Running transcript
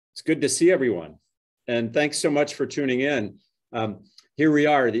It's good to see everyone. And thanks so much for tuning in. Here we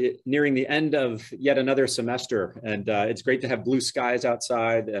are, nearing the end of yet another semester. And it's great to have blue skies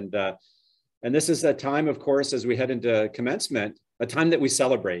outside. And this is a time, of course, as we head into commencement, a time that we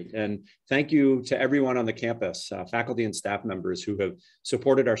celebrate. And thank you to everyone on the campus, faculty and staff members who have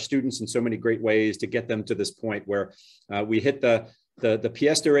supported our students in so many great ways to get them to this point where we hit the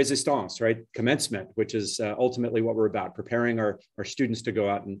pièce de résistance, right? Commencement, which is ultimately what we're about, preparing our students to go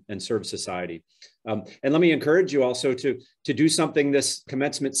out and serve society. And let me encourage you also to do something this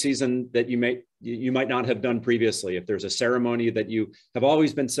commencement season that you might not have done previously. If there's a ceremony that you have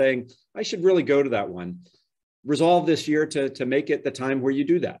always been saying, I should really go to that one, resolve this year to make it the time where you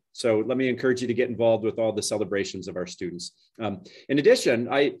do that. So let me encourage you to get involved with all the celebrations of our students. In addition,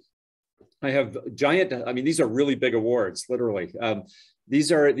 I have giant, these are really big awards, literally.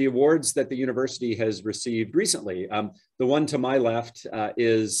 These are the awards that the university has received recently. The one to my left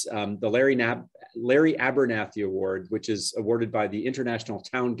is the Larry Abernathy Award, which is awarded by the International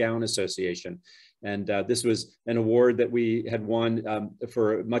Town Gown Association. And this was an award that we had won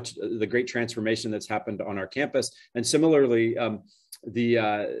for the great transformation that's happened on our campus. And similarly,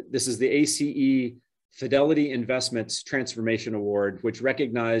 this is the ACE Fidelity Investments Transformation Award, which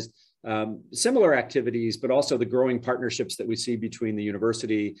recognized similar activities, but also the growing partnerships that we see between the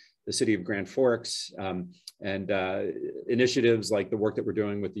university, the city of Grand Forks, and initiatives like the work that we're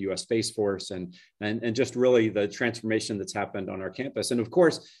doing with the U.S. Space Force and just really the transformation that's happened on our campus. And of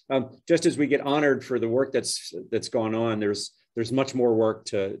course, just as we get honored for the work that's gone on, there's much more work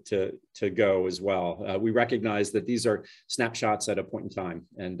to go as well. We recognize that these are snapshots at a point in time,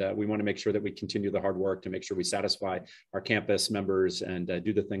 and we want to make sure that we continue the hard work to make sure we satisfy our campus members and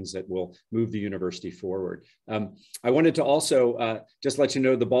do the things that will move the university forward. I wanted to also just let you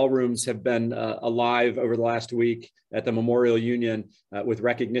know the ballrooms have been alive over the last week at the Memorial Union with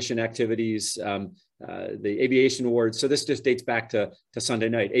recognition activities, the aviation awards. So this just dates back to Sunday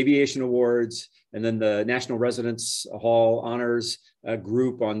night. Aviation awards, and then the National Residence Hall Honors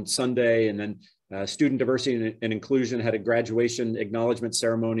group on Sunday, and then Student Diversity and Inclusion had a graduation acknowledgement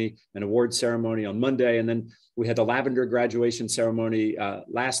ceremony and award ceremony on Monday. And then we had the Lavender graduation ceremony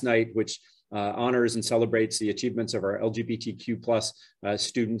last night, which honors and celebrates the achievements of our LGBTQ+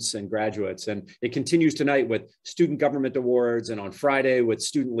 students and graduates. And it continues tonight with Student Government Awards and on Friday with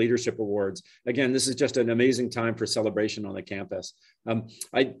Student Leadership Awards. Again, this is just an amazing time for celebration on the campus.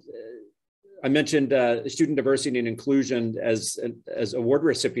 I mentioned Student Diversity and Inclusion as award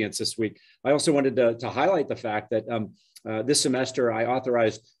recipients this week. I also wanted to highlight the fact that this semester I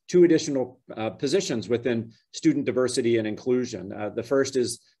authorized 2 additional positions within Student Diversity and Inclusion. The first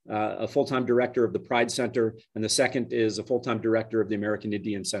is a full-time director of the Pride Center, and the second is a full-time director of the American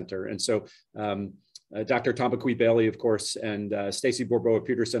Indian Center. And so Dr. Tombakwe Bailey, of course, and Stacy Borboa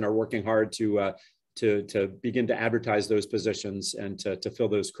Peterson are working hard to begin to advertise those positions and to fill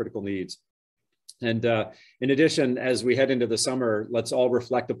those critical needs. And in addition, as we head into the summer, let's all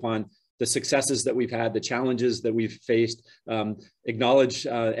reflect upon the successes that we've had, the challenges that we've faced, acknowledge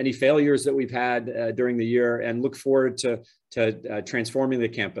any failures that we've had during the year, and look forward to transforming the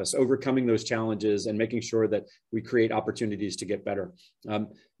campus, overcoming those challenges, and making sure that we create opportunities to get better.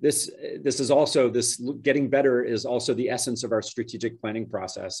 This getting better is also the essence of our strategic planning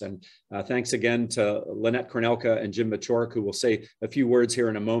process. And thanks again to Lynette Kornelka and Jim Machork, who will say a few words here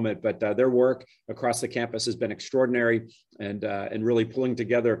in a moment, but their work across the campus has been extraordinary and really pulling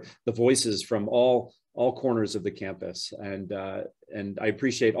together the voices from all corners of the campus. And I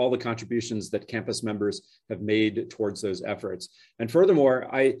appreciate all the contributions that campus members have made towards those efforts. And furthermore,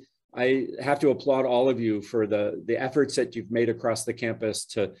 I have to applaud all of you for the efforts that you've made across the campus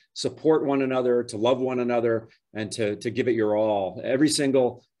to support one another, to love one another, and to give it your all. Every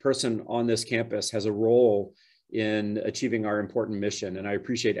single person on this campus has a role in achieving our important mission. And I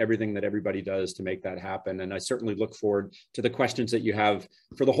appreciate everything that everybody does to make that happen. And I certainly look forward to the questions that you have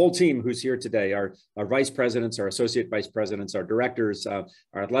for the whole team who's here today, our vice presidents, our associate vice presidents, our directors, our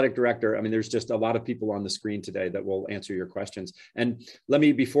athletic director. I mean, there's just a lot of people on the screen today that will answer your questions. And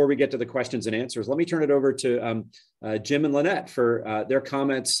before we get to the questions and answers, let me turn it over to Jim and Lynette for their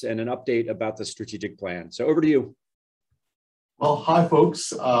comments and an update about the strategic plan. So over to you. Well, hi,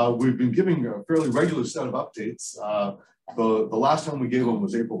 folks. We've been giving a fairly regular set of updates. The last time we gave them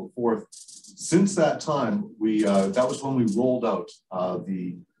was April the 4th. Since that time, that was when we rolled out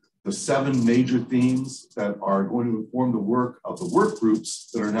the 7 major themes that are going to inform the work of the work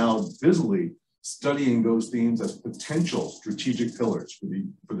groups that are now busily studying those themes as potential strategic pillars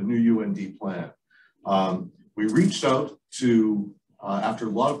for the new UND plan. We reached out to, after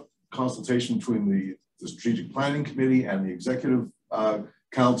a lot of consultation between the Strategic Planning Committee and the Executive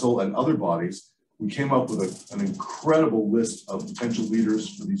Council, and other bodies, we came up with an incredible list of potential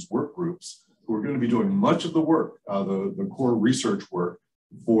leaders for these work groups who are going to be doing much of the work, the core research work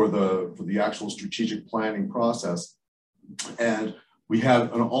for the actual strategic planning process. And we had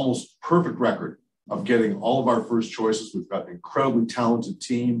an almost perfect record of getting all of our first choices. We've got an incredibly talented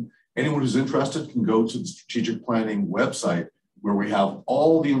team. Anyone who's interested can go to the strategic planning website, where we have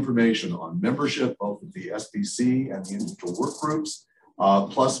all the information on membership, both of the SBC and the individual work groups,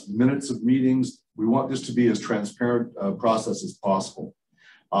 plus minutes of meetings. We want this to be as transparent a process as possible.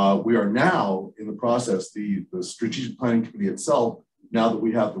 We are now in the process, the strategic planning committee itself, now that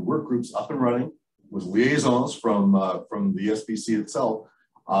we have the work groups up and running with liaisons from the SBC itself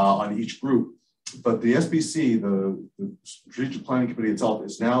on each group. But the SBC, the strategic planning committee itself,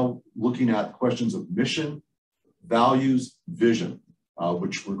 is now looking at questions of mission, values, vision,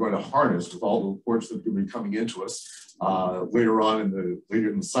 which we're going to harness with all the reports that are going to be coming into us later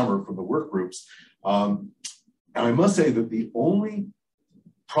in the summer from the work groups. And I must say that the only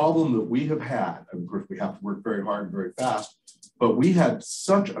problem that we have had, and of course we have to work very hard and very fast, but we had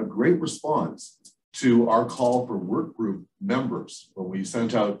such a great response to our call for work group members when we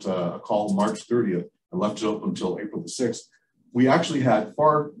sent out a call March 30th and left it open until April the 6th. We actually had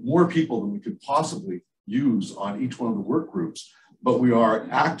far more people than we could possibly use on each one of the work groups, but we are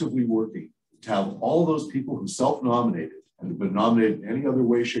actively working to have all those people who self-nominated and have been nominated in any other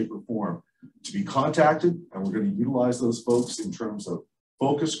way, shape, or form to be contacted, and we're going to utilize those folks in terms of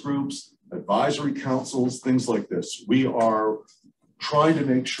focus groups, advisory councils, things like this. We are trying to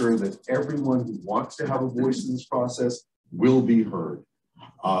make sure that everyone who wants to have a voice in this process will be heard.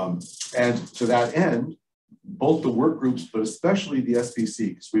 And to that end, both the work groups, but especially the SPC,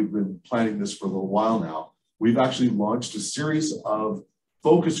 because we've been planning this for a little while now, we've actually launched a series of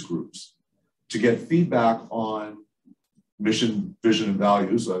focus groups to get feedback on mission, vision, and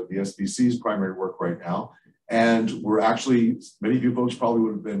values, the SPC's primary work right now. And we're actually, many of you folks probably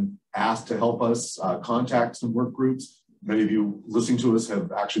would have been asked to help us contact some work groups. Many of you listening to us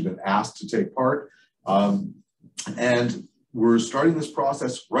have actually been asked to take part. And we're starting this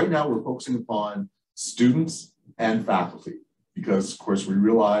process. Right now, we're focusing upon students and faculty, because of course we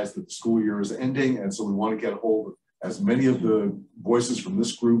realize that the school year is ending, and so we want to get a hold of as many of the voices from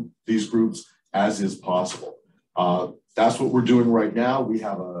this group, these groups, as is possible. That's what we're doing right now. We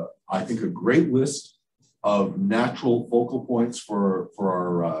have I think a great list of natural focal points for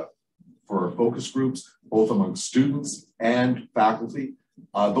our focus groups, both among students and faculty.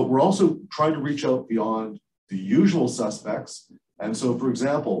 But we're also trying to reach out beyond the usual suspects. And so, for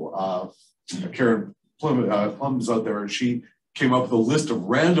example, Karen Plum is out there, and she came up with a list of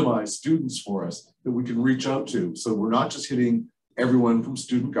randomized students for us that we can reach out to. So we're not just hitting everyone from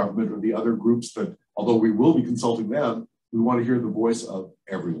student government or the other groups that, although we will be consulting them, we want to hear the voice of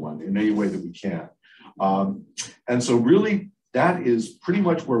everyone in any way that we can. And so really, that is pretty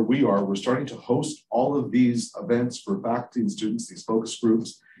much where we are. We're starting to host all of these events for faculty and students, these focus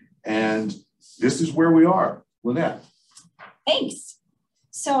groups, and this is where we are. Lynette. Thanks.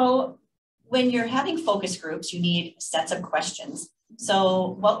 So when you're having focus groups, you need sets of questions.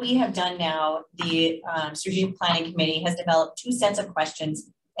 So what we have done now, the Strategic Planning Committee has developed 2 sets of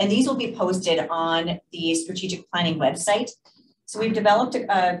questions, and these will be posted on the Strategic Planning website. So we've developed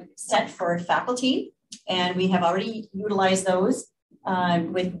a set for faculty, and we have already utilized those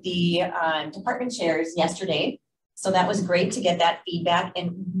with the department chairs yesterday. So that was great to get that feedback,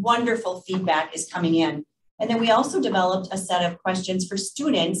 and wonderful feedback is coming in. And then we also developed a set of questions for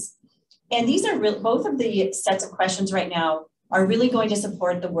students. And these are both of the sets of questions right now are really going to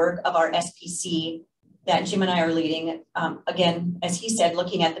support the work of our SPC that Jim and I are leading. Again, as he said,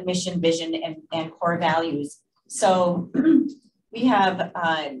 looking at the mission, vision, and core values. So we have,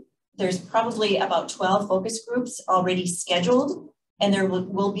 there's probably about 12 focus groups already scheduled, and there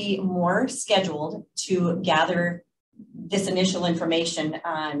will be more scheduled to gather this initial information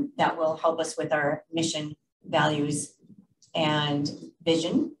that will help us with our mission, values, and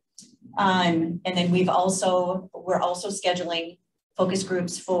vision. And then we're also scheduling focus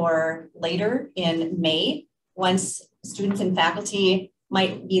groups for later in May, once students and faculty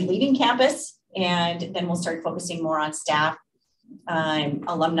might be leaving campus, and then we'll start focusing more on staff,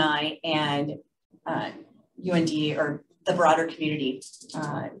 alumni, and UND or the broader community,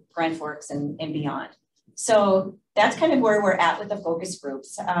 Grand Forks and beyond. So that's kind of where we're at with the focus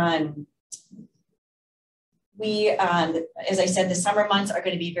groups. As I said, the summer months are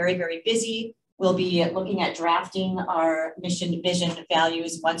going to be very, very busy. We'll be looking at drafting our mission, vision,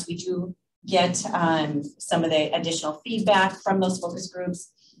 values once we do get some of the additional feedback from those focus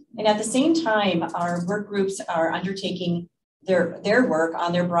groups. And at the same time, our work groups are undertaking their work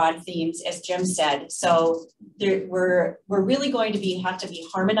on their broad themes, as Jim said. So we're really going to have to be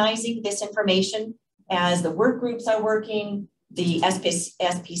harmonizing this information as the work groups are working, the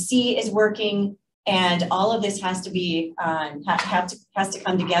SPC is working, and all of this has to be has to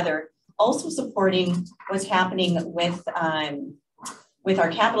come together. Also supporting what's happening with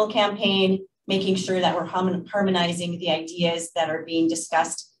our capital campaign, making sure that we're harmonizing the ideas that are being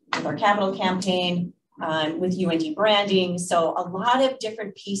discussed with our capital campaign, with UND branding. So a lot of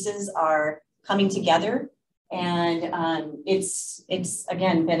different pieces are coming together, and it's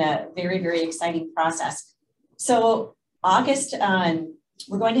again been a very, very exciting process. So August,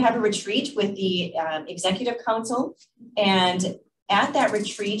 we're going to have a retreat with the Executive Council, and at that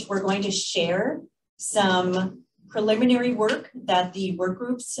retreat, we're going to share some preliminary work that the work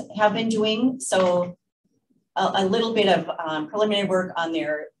groups have been doing. So a little bit of preliminary work on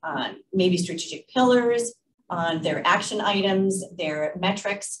their maybe strategic pillars, on their action items, their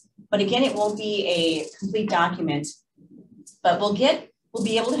metrics. But again, it won't be a complete document, but we'll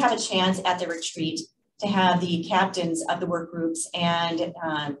be able to have a chance at the retreat to have the captains of the work groups and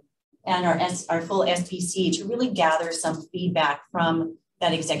our full SPC to really gather some feedback from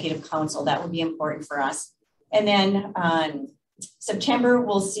that Executive Council. That will be important for us. And then September,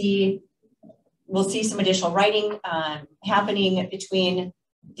 we'll see some additional writing happening between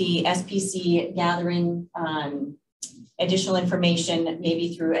the SPC gathering additional information,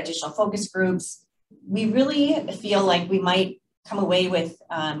 maybe through additional focus groups. We really feel like we might come away with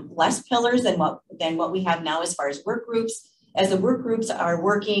less pillars than what we have now as far as work groups. As the work groups are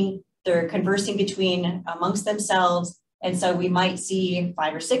working, they're conversing amongst themselves. And so we might see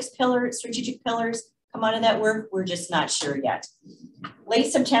 5 or 6 strategic pillars come out of that work. We're just not sure yet.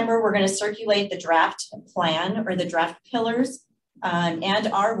 Late September, we're going to circulate the draft plan or the draft pillars and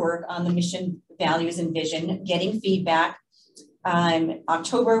our work on the mission, values, and vision, getting feedback.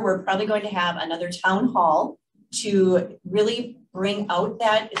 October, we're probably going to have another town hall to really bring out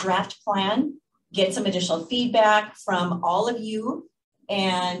that draft plan, get some additional feedback from all of you.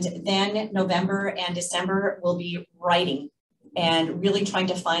 And then November and December, we'll be writing and really trying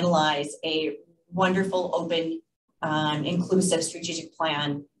to finalize a wonderful, open, inclusive strategic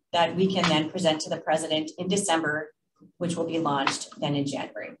plan that we can then present to the president in December, which will be launched then in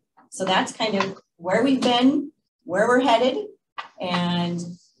January. So that's kind of where we've been, where we're headed. And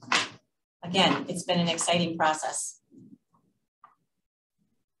again, it's been an exciting process.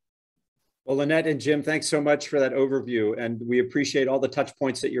 Well, Lynette and Jim, thanks so much for that overview. And we appreciate all the touch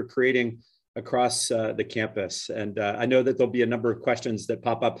points that you're creating across the campus. And I know that there'll be a number of questions that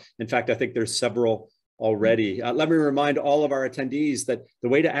pop up. In fact, I think there's several already. Let me remind all of our attendees that the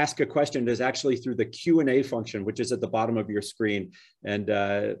way to ask a question is actually through the Q&A function, which is at the bottom of your screen. And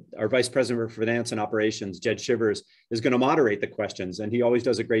our Vice President of Finance and Operations, Jed Shivers, is going to moderate the questions. And he always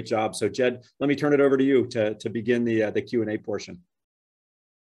does a great job. So Jed, let me turn it over to you to begin the Q&A portion.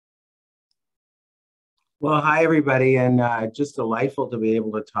 Well, hi, everybody, and just delightful to be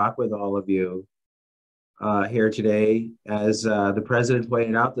able to talk with all of you here today. As the president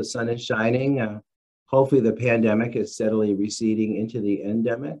pointed out, the sun is shining. Hopefully the pandemic is steadily receding into the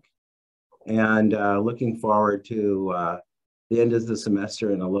endemic, and looking forward to the end of the semester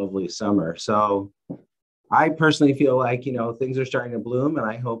and a lovely summer. So I personally feel like, things are starting to bloom, and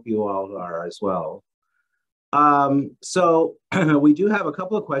I hope you all are as well. So we do have a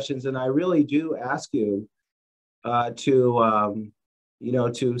couple of questions, and I really do ask you to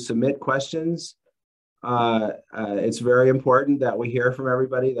submit questions. It's very important that we hear from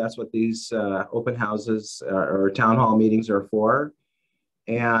everybody. That's what these open houses or town hall meetings are for.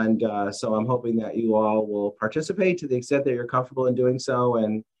 And so I'm hoping that you all will participate to the extent that you're comfortable in doing so,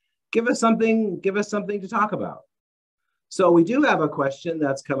 and give us something to talk about. So we do have a question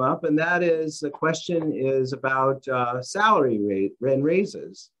that's come up, and that is, the question is about salary rate and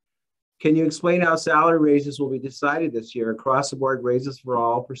raises. Can you explain how salary raises will be decided this year? Across the board raises for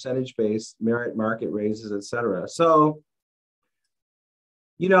all, percentage-based, merit market raises, et cetera. So,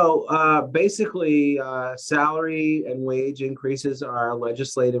 basically salary and wage increases are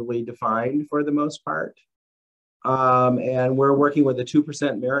legislatively defined for the most part. And we're working with a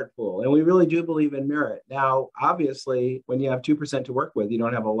 2% merit pool, and we really do believe in merit. Now, obviously, when you have 2% to work with, you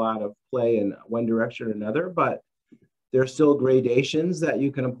don't have a lot of play in one direction or another, but there's still gradations that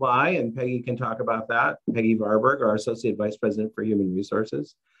you can apply, and Peggy can talk about that. Peggy Varberg, our Associate Vice President for Human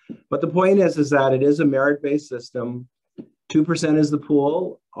Resources. But the point is that it is a merit-based system. 2% is the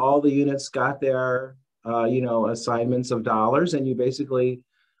pool. All the units got their, assignments of dollars, and you basically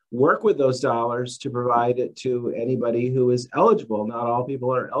work with those dollars to provide it to anybody who is eligible. Not all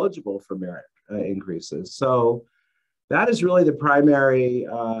people are eligible for merit increases. So that is really the primary,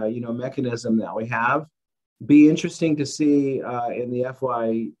 mechanism that we have. Be interesting to see in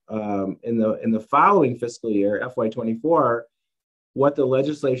the in the following fiscal year, FY24, what the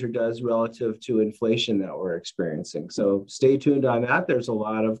legislature does relative to inflation that we're experiencing. So stay tuned on that. There's a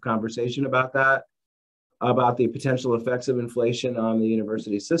lot of conversation about that, about the potential effects of inflation on the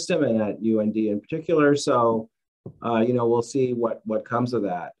university system and at UND in particular. So, we'll see what comes of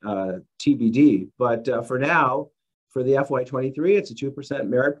that, TBD. But for now, for the FY23, it's a 2%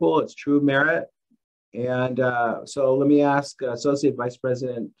 merit pool. It's true merit. And so let me ask Associate Vice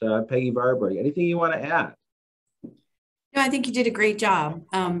President Peggy Varberg, anything you want to add? No, I think you did a great job.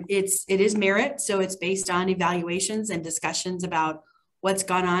 It is merit, so it's based on evaluations and discussions about what's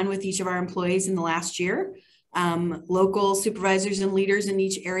gone on with each of our employees in the last year. Local supervisors and leaders in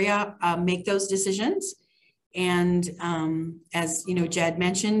each area make those decisions. And as Jed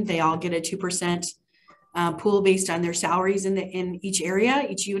mentioned, they all get a 2% pool based on their salaries in each area,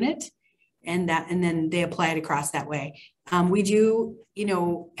 each unit, and then they apply it across that way. We do,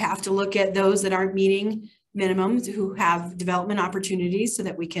 have to look at those that aren't meeting minimums, who have development opportunities, so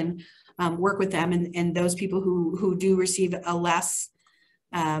that we can work with them, and those people who do receive a less,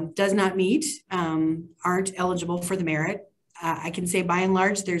 does not meet, aren't eligible for the merit. I can say by and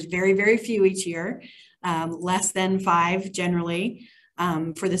large, there's very, very few each year, less than 5 generally,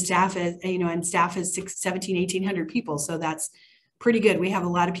 for the staff, and staff is 1,700 people. So that's pretty good. We have a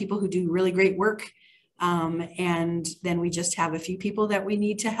lot of people who do really great work. And then we just have a few people that we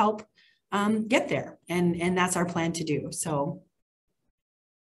need to help get there. And that's our plan to do. So.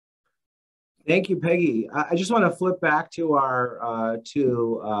 Thank you, Peggy. I just want to flip back to our,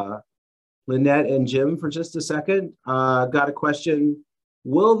 Lynette and Jim for just a second. Got a question.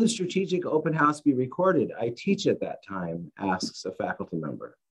 Will the strategic open house be recorded? I teach at that time, asks a faculty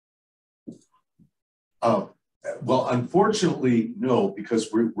member. Well, unfortunately, no,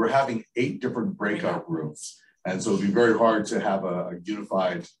 because we're having 8 different breakout rooms. And so it'd be very hard to have a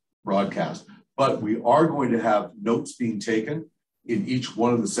unified broadcast. But we are going to have notes being taken in each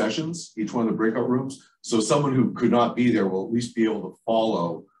one of the sessions, each one of the breakout rooms. So someone who could not be there will at least be able to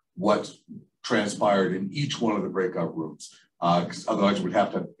follow what transpired in each one of the breakout rooms. Because otherwise we'd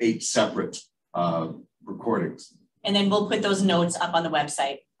have to have 8 separate recordings. And then we'll put those notes up on the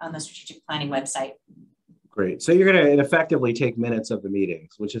website, on the strategic planning website. Great. So you're going to effectively take minutes of the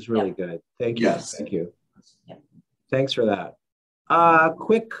meetings, which is really good. Thank you. Yes. Thank you. Yep. Thanks for that.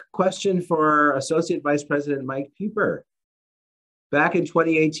 Quick question for Associate Vice President Mike Pieper. Back in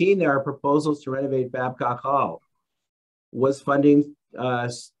 2018, there are proposals to renovate Babcock Hall. Was funding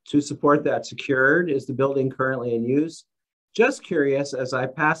to support that secured? Is the building currently in use? Just curious, as I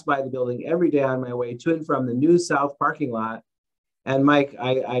pass by the building every day on my way to and from the new South parking lot. And Mike,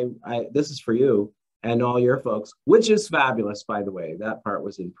 this is for you and all your folks, which is fabulous, by the way. That part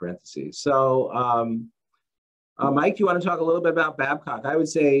was in parentheses. So, Mike, do you want to talk a little bit about Babcock? I would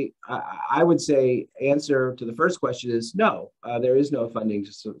say answer to the first question is no. There is no funding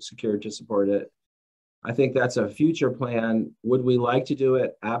secured to support it. I think that's a future plan. Would we like to do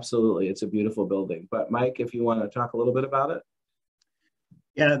it? Absolutely. It's a beautiful building. But Mike, if you want to talk a little bit about it.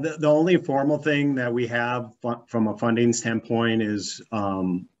 Yeah, the only formal thing that we have from a funding standpoint is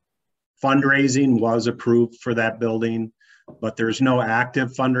fundraising was approved for that building, but there's no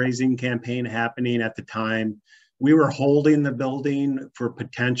active fundraising campaign happening at the time. We were holding the building for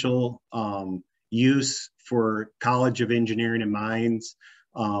potential use for College of Engineering and Mines.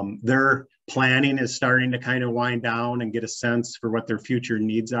 Their planning is starting to kind of wind down and get a sense for what their future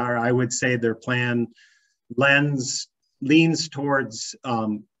needs are. I would say their plan leans towards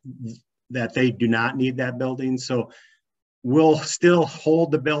that they do not need that building. So we'll still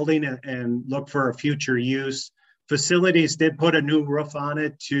hold the building and look for a future use. Facilities did put a new roof on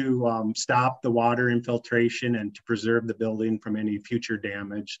it to stop the water infiltration and to preserve the building from any future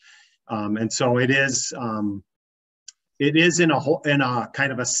damage. And so it is in a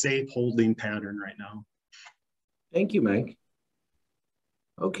kind of a safe holding pattern right now. Thank you, Mike.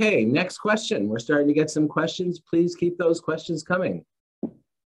 Okay, next question. We're starting to get some questions. Please keep those questions coming.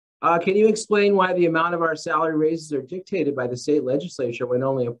 Can you explain why the amount of our salary raises are dictated by the state legislature when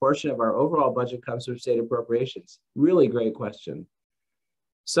only a portion of our overall budget comes from state appropriations? Really great question.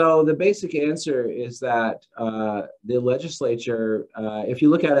 So the basic answer is that the legislature, if you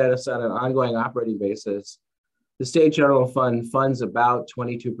look at it on an ongoing operating basis, the state general fund funds about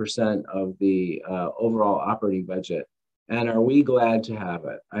 22% of the overall operating budget. And are we glad to have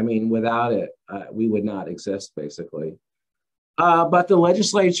it? I mean, without it, we would not exist, basically. But the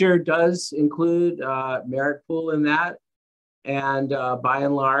legislature does include merit pool in that. And by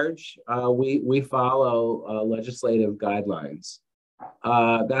and large, we follow legislative guidelines.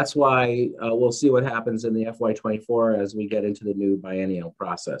 That's why we'll see what happens in the FY24 as we get into the new biennial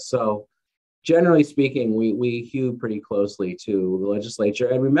process. So generally speaking, we hew pretty closely to the legislature.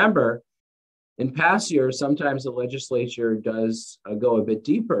 And remember, in past years, sometimes the legislature does go a bit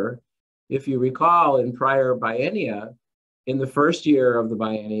deeper. If you recall, in prior biennia, in the first year of the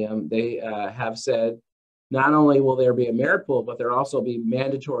biennium, they have said, not only will there be a merit pool, but there'll also be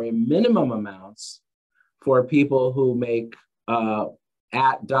mandatory minimum amounts for people who make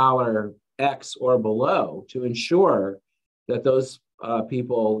at dollar X or below, to ensure that those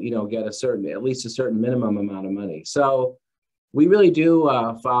people, get at least a certain minimum amount of money. So we really do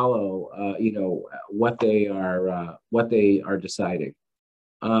follow, what they are deciding.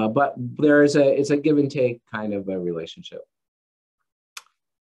 But it's a give and take kind of a relationship.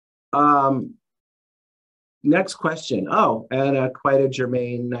 Next question. Oh, and quite a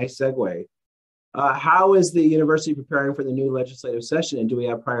germane, nice segue. How is the university preparing for the new legislative session, and do we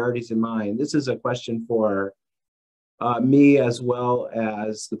have priorities in mind? This is a question for me as well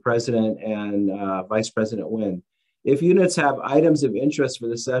as the president and Vice President Wynn. If units have items of interest for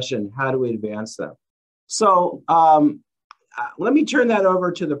the session, how do we advance them? So let me turn that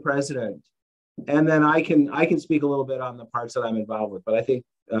over to the president, and then I can speak a little bit on the parts that I'm involved with. But I think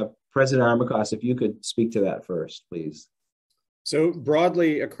President Armacost, if you could speak to that first, please. So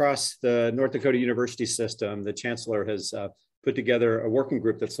broadly across the North Dakota University system, the chancellor has put together a working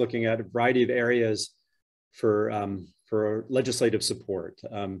group that's looking at a variety of areas for legislative support.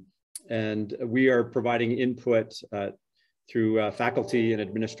 And we are providing input through faculty and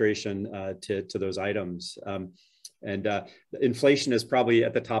administration to those items. Inflation is probably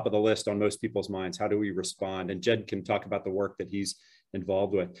at the top of the list on most people's minds. How do we respond? And Jed can talk about the work that he's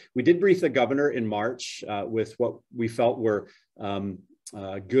involved with. We did brief the governor in March with what we felt were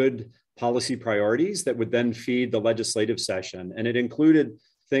good policy priorities that would then feed the legislative session. And it included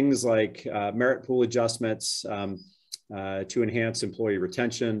things like merit pool adjustments to enhance employee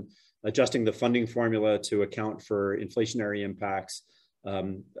retention, adjusting the funding formula to account for inflationary impacts,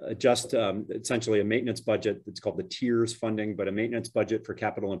 adjust essentially a maintenance budget that's called the tiers funding, but a maintenance budget for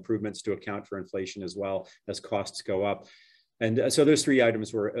capital improvements to account for inflation as well as costs go up. And so those three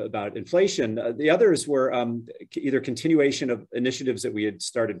items were about inflation. The others were either continuation of initiatives that we had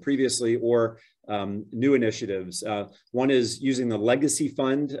started previously or new initiatives. One is using the legacy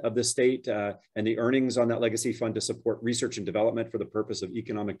fund of the state and the earnings on that legacy fund to support research and development for the purpose of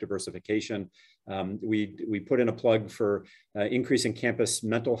economic diversification. We put in a plug for increasing campus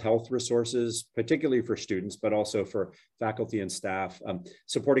mental health resources, particularly for students, but also for faculty and staff,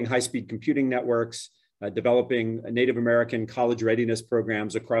 supporting high-speed computing networks, developing Native American college readiness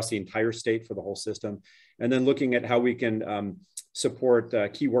programs across the entire state for the whole system, and then looking at how we can support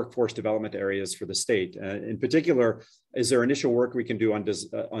key workforce development areas for the state. In particular, is there initial work we can do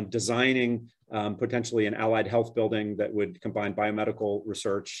on designing potentially an allied health building that would combine biomedical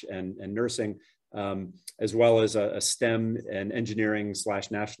research and nursing, as well as a STEM and engineering /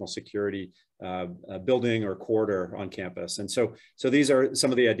 national security building or corridor on campus. And so these are some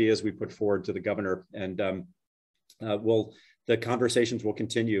of the ideas we put forward to the governor, and the conversations will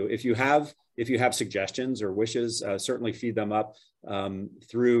continue. If you have suggestions or wishes, certainly feed them up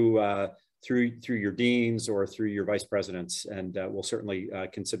through your deans or through your vice presidents, and we'll certainly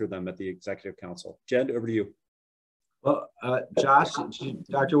consider them at the executive council. Jed, over to you. Well, Josh,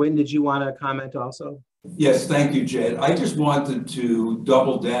 Dr. Wynn, did you want to comment also? Yes, thank you, Jed. I just wanted to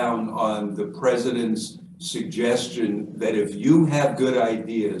double down on the president's suggestion that if you have good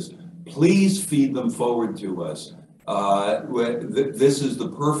ideas, please feed them forward to us. This is the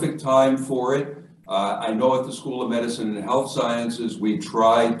perfect time for it. I know at the School of Medicine and Health Sciences, we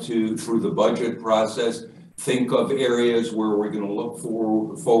try to, through the budget process, think of areas where we're going to look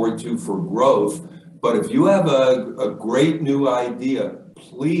forward to for growth. But if you have a great new idea,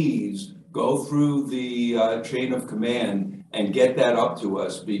 please go through the chain of command and get that up to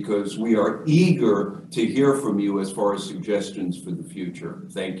us, because we are eager to hear from you as far as suggestions for the future.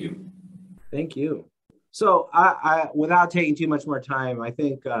 Thank you. Thank you. So without taking too much more time, I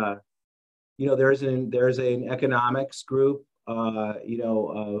think, there's an economics group,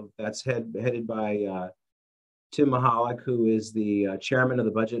 that's headed by Tim Mahalik, who is the chairman of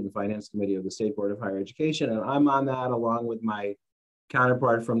the Budget and Finance Committee of the State Board of Higher Education. And I'm on that along with my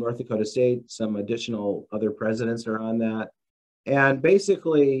counterpart from North Dakota State. Some additional other presidents are on that. And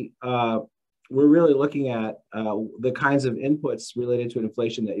basically, we're really looking at the kinds of inputs related to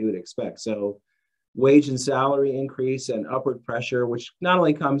inflation that you would expect. So wage and salary increase and upward pressure, which not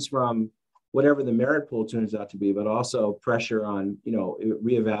only comes from whatever the merit pool turns out to be, but also pressure on, you know,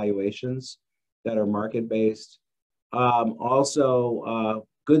 reevaluations that are market-based. Also,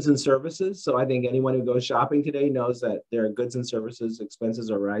 goods and services. So I think anyone who goes shopping today knows that their goods and services expenses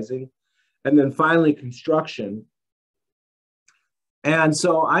are rising. And then finally, construction. And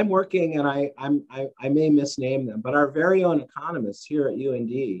so I'm working, and I may misname them, but our very own economists here at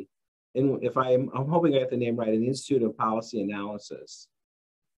UND, I'm hoping I get the name right, in the Institute of Policy Analysis.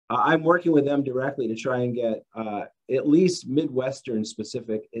 I'm working with them directly to try and get at least Midwestern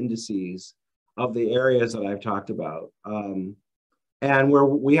specific indices of the areas that I've talked about. And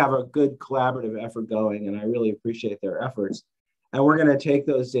we have a good collaborative effort going, and I really appreciate their efforts. And we're going to take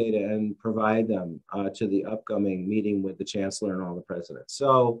those data and provide them to the upcoming meeting with the chancellor and all the presidents.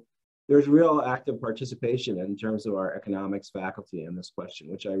 So there's real active participation in terms of our economics faculty in this question,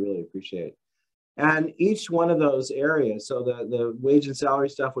 which I really appreciate. And each one of those areas, so the wage and salary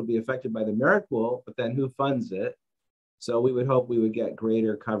stuff would be affected by the merit pool, but then who funds it? So we would hope we would get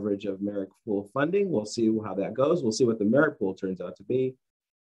greater coverage of merit pool funding. We'll see how that goes. We'll see what the merit pool turns out to be.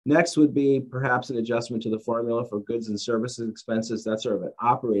 Next would be perhaps an adjustment to the formula for goods and services expenses. That's sort of an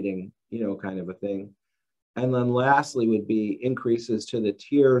operating, you know, kind of a thing. And then lastly would be increases to the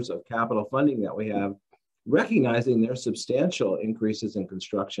tiers of capital funding that we have, recognizing their substantial increases in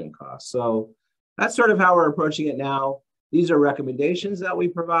construction costs. So that's sort of how we're approaching it now. These are recommendations that we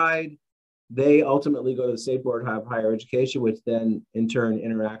provide. They ultimately go to the State Board of Higher Education, which then in turn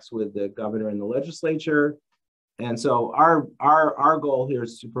interacts with the governor and the legislature. And so our goal here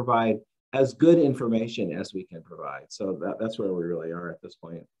is to provide as good information as we can provide. So that's where we really are at this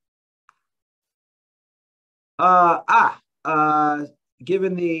point.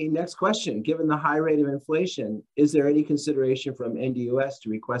 Given the next question, given the high rate of inflation, is there any consideration from NDUS to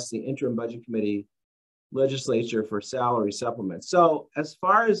request the interim budget committee legislature for salary supplements? So as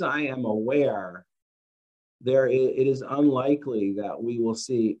far as I am aware, it is unlikely that we will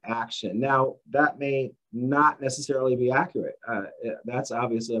see action. Now, that may not necessarily be accurate. That's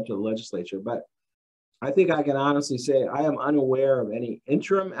obviously up to the legislature, but I think I can honestly say I am unaware of any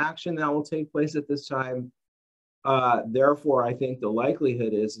interim action that will take place at this time. Therefore, I think the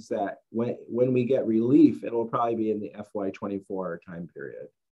likelihood is that when we get relief, it will probably be in the FY24 time period.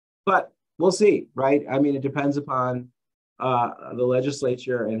 But we'll see, right? I mean, it depends upon the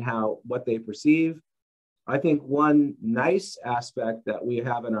legislature and what they perceive. I think one nice aspect that we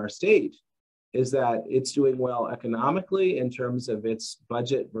have in our state is that it's doing well economically in terms of its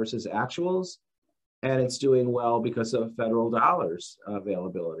budget versus actuals, and it's doing well because of federal dollars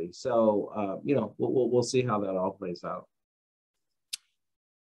availability. So, you know, we'll see how that all plays out.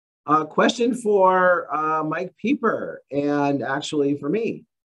 Question for Mike Pieper, and actually for me.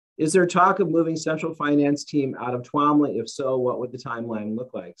 Is there talk of moving central finance team out of Twomley? If so, what would the timeline look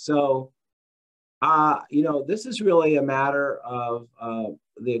like? So, you know, this is really a matter of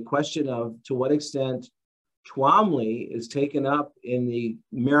the question of to what extent Twomley is taken up in the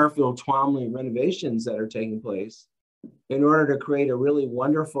Merrifield-Twomley renovations that are taking place in order to create a really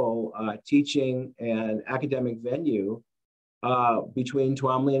wonderful teaching and academic venue between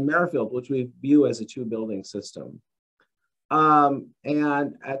Twomley and Merrifield, which we view as a two-building system.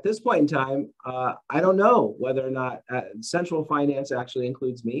 And at this point in time, I don't know whether or not central finance actually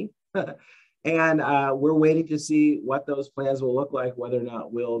includes me. And we're waiting to see what those plans will look like, whether or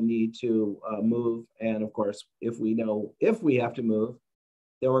not we'll need to move. And of course, if we know if we have to move,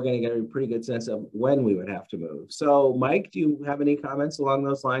 then we're going to get a pretty good sense of when we would have to move. So Mike, do you have any comments along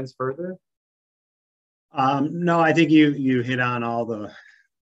those lines further? No, I think you hit on all the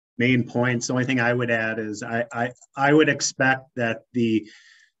main points. The only thing I would add is I would expect that the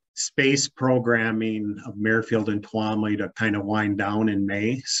space programming of Merrifield and Twomley to kind of wind down in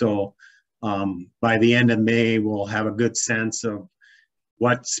May. So by the end of May, we'll have a good sense of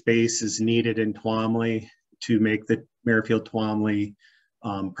what space is needed in Twomley to make the Merrifield-Twomley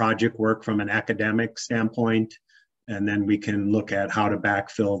project work from an academic standpoint. And then we can look at how to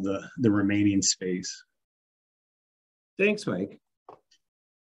backfill the remaining space. Thanks, Mike.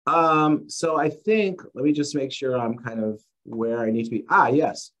 So I think, let me just make sure I'm kind of where I need to be.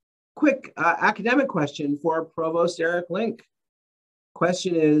 Yes. Quick academic question for Provost Eric Link.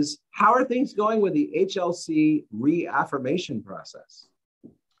 Question is, how are things going with the HLC reaffirmation process?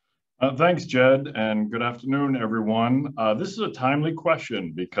 Thanks, Jed, and good afternoon, everyone. This is a timely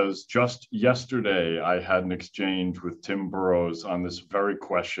question because just yesterday I had an exchange with Tim Burrows on this very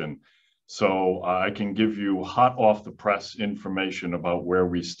question. So I can give you hot off the press information about where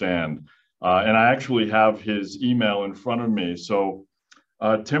we stand. And I actually have his email in front of me. So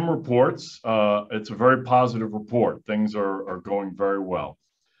Tim reports, it's a very positive report. Things are going very well.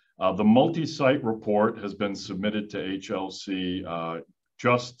 The multi-site report has been submitted to HLC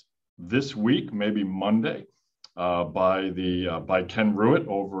just this week, maybe Monday, by Ken Ruitt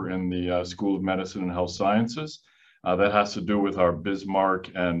over in the School of Medicine and Health Sciences. That has to do with our Bismarck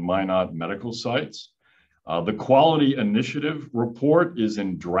and Minot medical sites. The quality initiative report is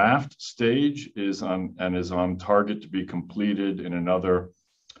in draft stage, is on target to be completed in another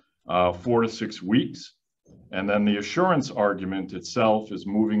 4 to 6 weeks. And then the assurance argument itself is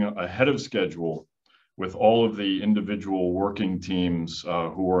moving ahead of schedule with all of the individual working teams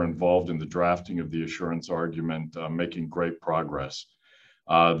who are involved in the drafting of the assurance argument making great progress.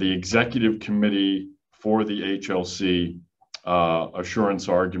 The executive committee for the HLC assurance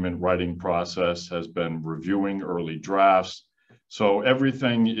argument writing process has been reviewing early drafts. So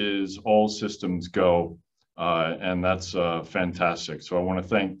everything is all systems go, and that's fantastic. So I want to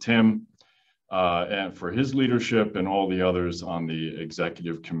thank Tim and for his leadership and all the others on the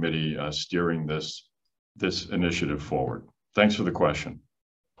executive committee steering this initiative forward. Thanks for the question.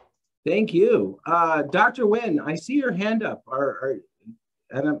 Thank you. Dr. Nguyen, I see your hand up.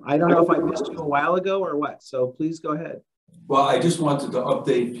 And I don't know if I missed you a while ago or what, so please go ahead. Well, I just wanted to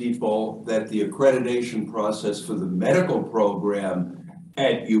update people that the accreditation process for the medical program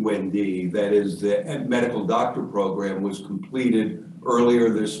at UND, that is the medical doctor program, was completed earlier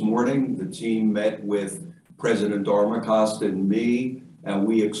this morning. The team met with President Armacost and me, and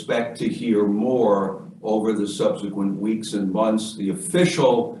we expect to hear more over the subsequent weeks and months. The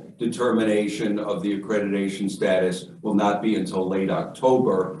official determination of the accreditation status will not be until late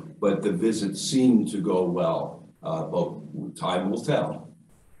October, but the visit seemed to go well. But time will tell.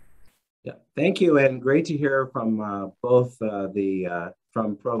 Yeah, thank you, and great to hear from both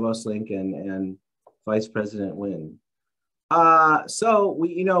from Provost Lincoln and Vice President Nguyen. So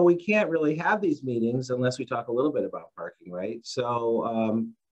we can't really have these meetings unless we talk a little bit about parking, right? So a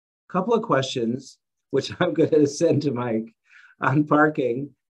couple of questions, which I'm going to send to Mike on parking.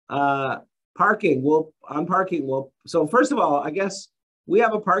 So first of all, I guess we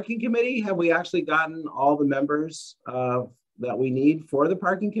have a parking committee. Have we actually gotten all the members that we need for the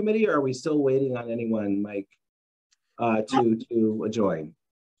parking committee, or are we still waiting on anyone, Mike, to join?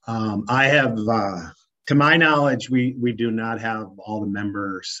 I have, to my knowledge, we do not have all the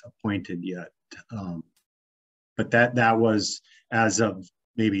members appointed yet. But that was as of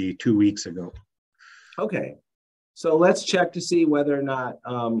maybe 2 weeks ago. Okay. So let's check to see whether or not,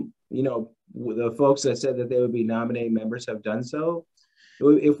 the folks that said that they would be nominating members have done so.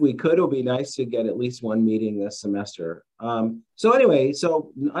 If we could, it would be nice to get at least one meeting this semester. So anyway,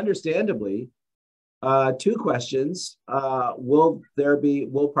 so understandably, 2 questions. Will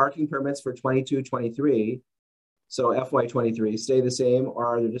parking permits for 22-23, so FY23, stay the same, or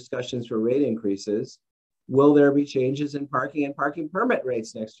are there discussions for rate increases? Will there be changes in parking and parking permit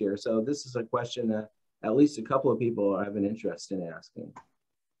rates next year? So this is a question that at least a couple of people have an interest in asking.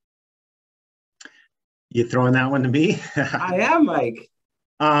 You throwing that one to me? I am, Mike.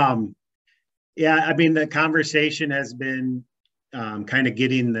 Yeah, I mean, the conversation has been kind of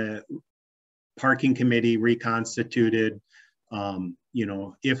getting the parking committee reconstituted.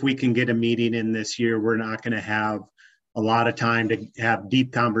 If we can get a meeting in this year, we're not going to have a lot of time to have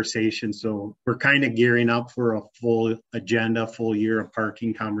deep conversations. So we're kind of gearing up for a full agenda, full year of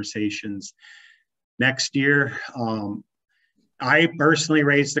parking conversations next year. I personally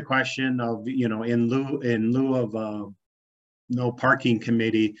raised the question of, in lieu of no parking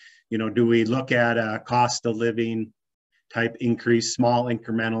committee, do we look at a cost of living type increase, small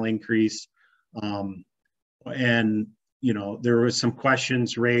incremental increase? There was some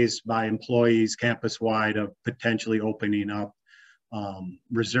questions raised by employees campus-wide of potentially opening up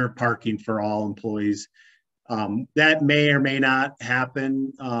reserve parking for all employees. That may or may not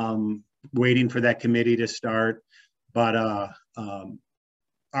happen, waiting for that committee to start. But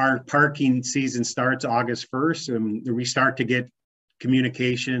our parking season starts August 1st, and we start to get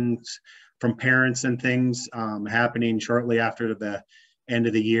communications from parents and things happening shortly after the end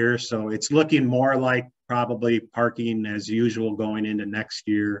of the year. So it's looking more like probably parking as usual going into next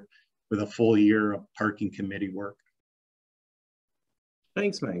year with a full year of parking committee work.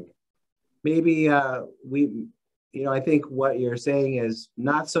 Thanks, Mike. Maybe I think what you're saying is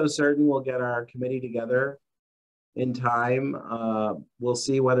not so certain we'll get our committee together in time. We'll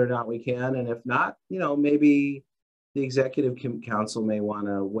see whether or not we can. And if not, maybe the executive council may want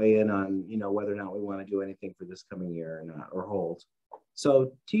to weigh in on, whether or not we want to do anything for this coming year or not, or hold.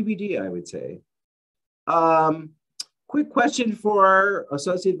 So TBD, I would say. Quick question for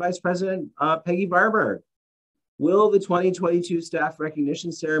Associate Vice President Peggy Barber. Will the 2022 staff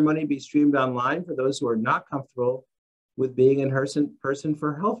recognition ceremony be streamed online for those who are not comfortable with being in person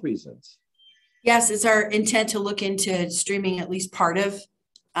for health reasons. Yes, it's our intent to look into streaming at least part of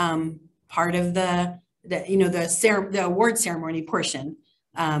the award ceremony portion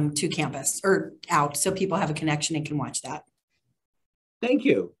to campus or out, so people have a connection and can watch that. Thank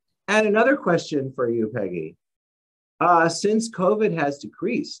you. And another question for you, Peggy. Since COVID has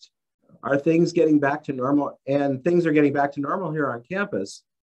decreased, are things getting back to normal? And things are getting back to normal here on campus.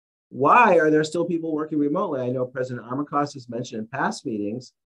 Why are there still people working remotely? I know President Armacost has mentioned in past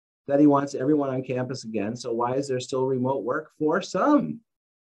meetings that he wants everyone on campus again. So why is there still remote work for some?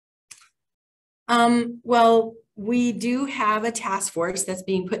 Well, we do have a task force that's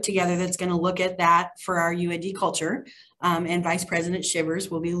being put together that's going to look at that for our UND culture, and Vice President Shivers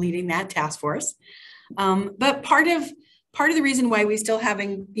will be leading that task force. But part of the reason why we still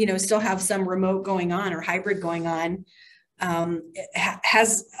have some remote going on or hybrid going on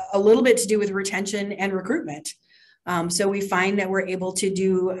has a little bit to do with retention and recruitment. So we find that we're able to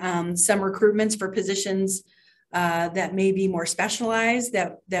do some recruitments for positions that may be more specialized,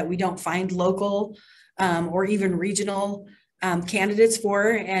 that we don't find local or even regional candidates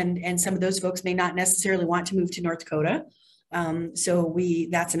for, and some of those folks may not necessarily want to move to North Dakota. So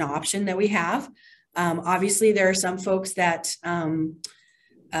that's an option that we have. Obviously, there are some folks that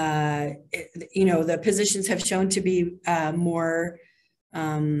the positions have shown to be more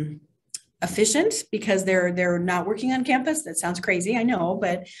efficient because they're not working on campus. That sounds crazy, I know,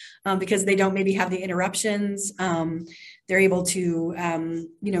 but because they don't maybe have the interruptions, they're able to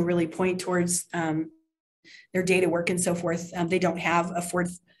really point towards their data work and so forth. They don't have a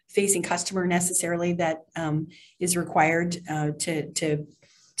forward-facing customer necessarily that is required to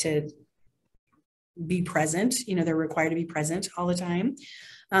be present. They're required to be present all the time.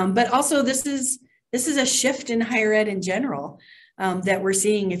 But also, this is a shift in higher ed in general. That we're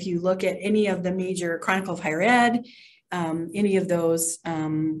seeing. If you look at any of the major Chronicle of Higher Ed, any of those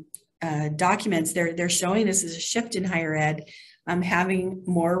documents, they're showing this as a shift in higher ed, having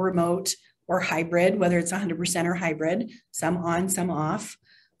more remote or hybrid, whether it's 100% or hybrid, some on, some off,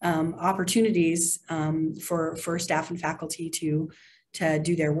 opportunities for staff and faculty to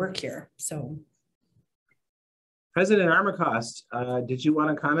do their work here. So, President Armacost, did you want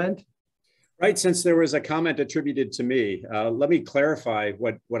to comment? Right, since there was a comment attributed to me, let me clarify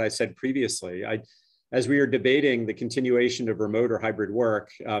what I said previously. As we were debating the continuation of remote or hybrid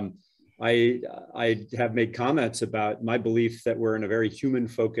work, I have made comments about my belief that we're in a very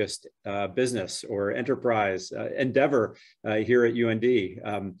human-focused business or enterprise endeavor here at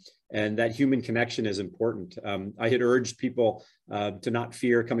UND, and that human connection is important. I had urged people to not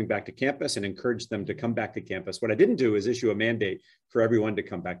fear coming back to campus and encourage them to come back to campus. What I didn't do is issue a mandate for everyone to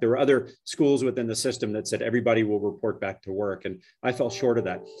come back. There were other schools within the system that said everybody will report back to work, and I fell short of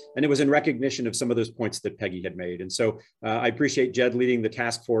that. And it was in recognition of some of those points that Peggy had made. And so I appreciate Jed leading the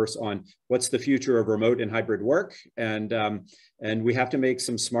task force on what's the future of remote and hybrid work, and we have to make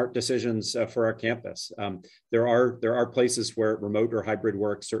some smart decisions for our campus. There are places where remote or hybrid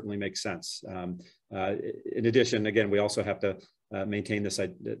work certainly makes sense. In addition, again, we also have to maintain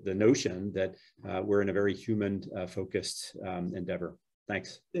the notion that we're in a very human focused endeavor.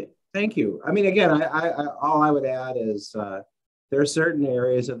 Thanks. Thank you. I mean, again, all I would add is there are certain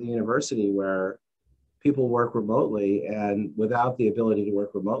areas of the university where people work remotely, and without the ability to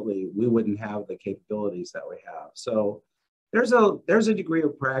work remotely, we wouldn't have the capabilities that we have. So there's a degree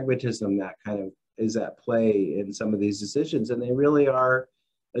of pragmatism that kind of is at play in some of these decisions, and they really are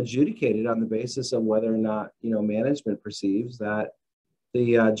adjudicated on the basis of whether or not management perceives that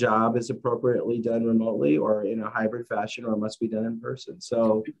the job is appropriately done remotely or in a hybrid fashion, or must be done in person.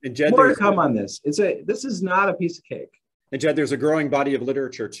 So Jed, more to come on this. This is not a piece of cake. And Jed, there's a growing body of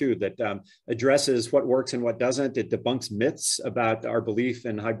literature too that addresses what works and what doesn't. It debunks myths about our belief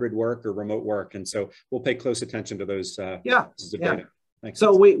in hybrid work or remote work, and so we'll pay close attention to those pieces of data. Thanks.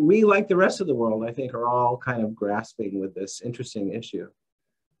 So we, like the rest of the world, I think, are all kind of grasping with this interesting issue.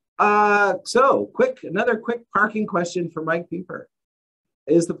 So another quick parking question for Mike Pieper.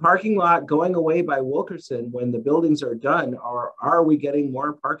 Is the parking lot going away by Wilkerson when the buildings are done, or are we getting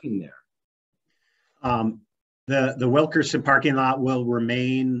more parking there? The Wilkerson parking lot will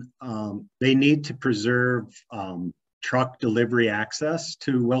remain. They need to preserve truck delivery access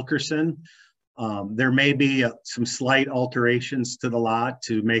to Wilkerson. There may be some slight alterations to the lot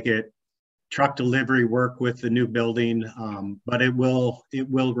to make it truck delivery work with the new building, but it will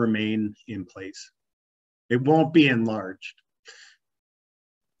remain in place. It won't be enlarged.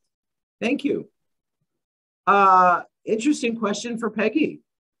 Thank you. Interesting question for Peggy.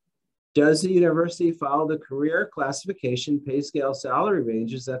 Does the university follow the career classification pay scale salary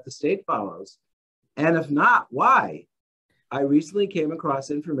ranges that the state follows? And if not, why? I recently came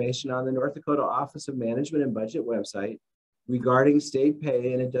across information on the North Dakota Office of Management and Budget website regarding state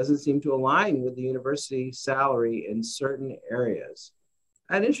pay, and it doesn't seem to align with the university salary in certain areas.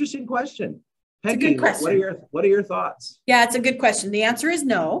 An interesting question. Peggy, it's a good question. What are your thoughts? Yeah, it's a good question. The answer is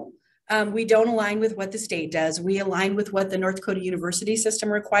no. We don't align with what the state does. We align with what the North Dakota University system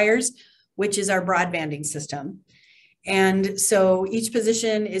requires, which is our broadbanding system. And so each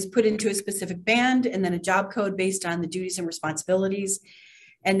position is put into a specific band and then a job code based on the duties and responsibilities.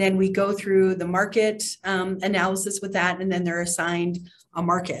 And then we go through the market analysis with that, and then they're assigned a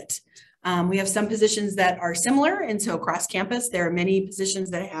market. We have some positions that are similar, and so across campus, there are many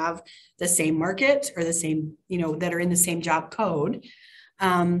positions that have the same market or the same, that are in the same job code.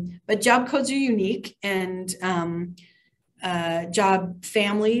 But job codes are unique, and job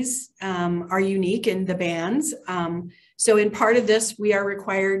families are unique in the bands. So in part of this, we are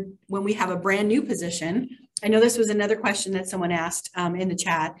required when we have a brand new position. I know this was another question that someone asked in the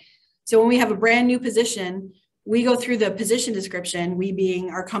chat. So when we have a brand new position, we go through the position description, we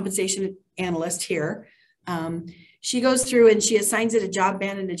being our compensation analyst here. She goes through and she assigns it a job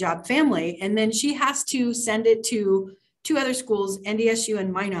band and a job family, and then she has to send it to two other schools, NDSU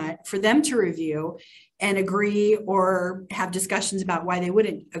and Minot, for them to review and agree or have discussions about why they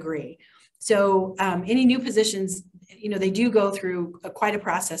wouldn't agree. So any new positions, they do go through quite a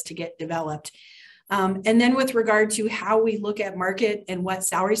process to get developed. And then with regard to how we look at market and what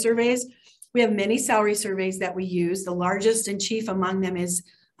salary surveys, we have many salary surveys that we use. The largest and chief among them is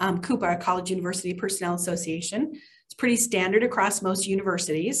CUPA, College University Personnel Association. It's pretty standard across most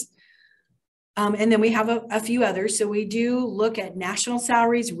universities. And then we have a few others. So we do look at national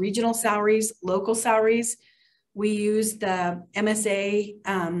salaries, regional salaries, local salaries. We use the MSA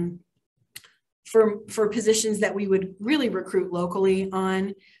for positions that we would really recruit locally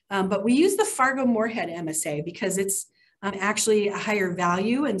on. But we use the Fargo-Moorhead MSA because it's actually a higher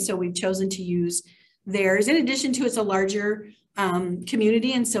value. And so we've chosen to use theirs. In addition to, it's a larger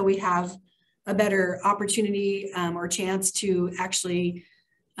community. And so we have a better opportunity or chance to actually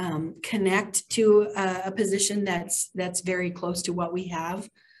connect to a position that's very close to what we have.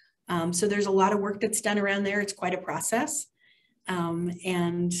 So there's a lot of work that's done around there. It's quite a process.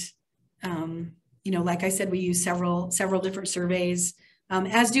 Like I said, we use several different surveys,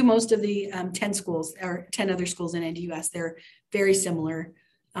 as do most of the 10 schools or 10 other schools in NDUS. They're very similar.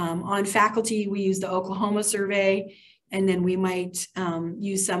 On faculty, we use the Oklahoma survey, and then we might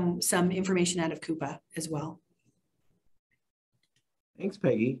use some information out of CUPA as well. Thanks,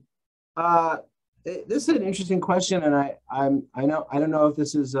 Peggy. This is an interesting question, and I don't know if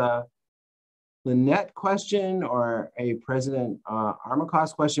this is a Lynette question or a President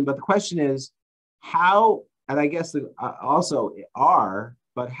Armacost question, but the question is how, and I guess also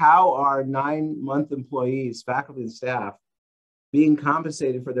how are 9-month employees, faculty and staff, being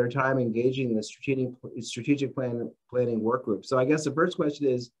compensated for their time engaging in the strategic planning work group? So I guess the first question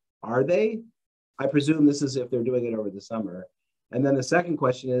is, are they? I presume this is if they're doing it over the summer. And then the second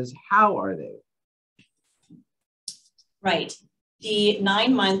question is, how are they? Right. The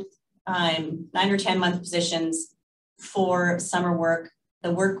 9 or 10 month positions for summer work,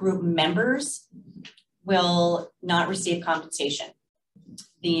 the work group members will not receive compensation.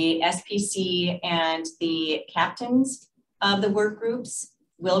 The SPC and the captains of the work groups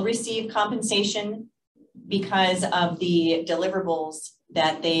will receive compensation because of the deliverables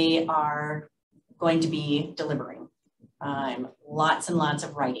that they are going to be delivering. Lots and lots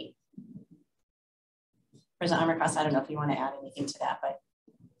of writing. President Armacost, I don't know if you want to add anything to that, but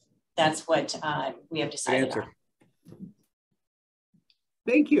that's what we have decided on.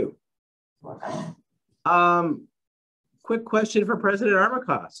 Thank you. Quick question for President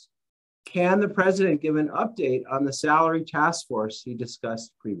Armacost. Can the president give an update on the salary task force he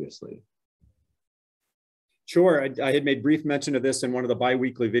discussed previously? Sure, I had made brief mention of this in one of the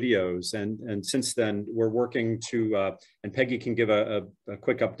bi-weekly videos, and since then we're working to, and Peggy can give a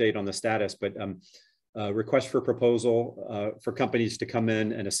quick update on the status, but request for proposal for companies to come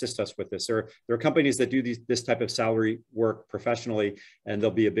in and assist us with this. There are companies that do this type of salary work professionally, and they'll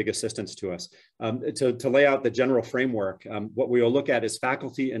be a big assistance to us. To lay out the general framework, what we will look at is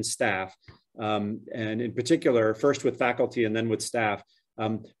faculty and staff, and in particular, first with faculty and then with staff.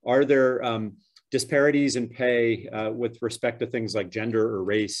 Are there disparities in pay with respect to things like gender or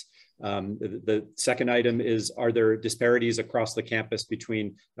race? The second item is, are there disparities across the campus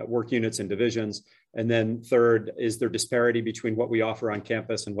between work units and divisions? And then third, is there disparity between what we offer on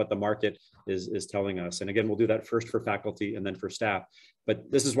campus and what the market is telling us? And again, we'll do that first for faculty and then for staff.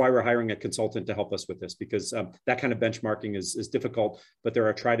 But this is why we're hiring a consultant to help us with this, because that kind of benchmarking is difficult, but there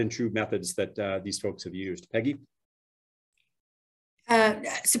are tried and true methods that these folks have used. Peggy?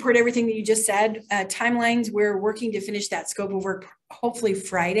 support everything that you just said. Timelines, we're working to finish that scope of work hopefully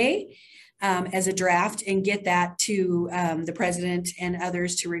Friday as a draft and get that to the president and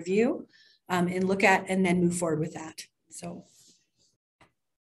others to review and look at and then move forward with that. So.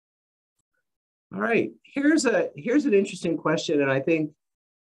 All right, here's an interesting question, and I think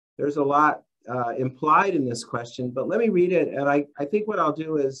there's a lot implied in this question, but let me read it. And I think what I'll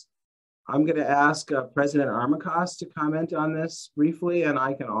do is I'm going to ask President Armacost to comment on this briefly, and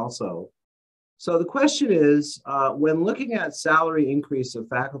I can also. So the question is, when looking at salary increase of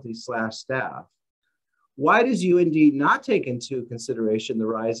faculty/staff, why does UND not take into consideration the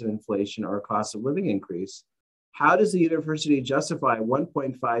rise of inflation or cost of living increase? How does the university justify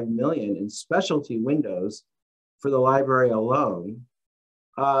 $1.5 million in specialty windows for the library alone?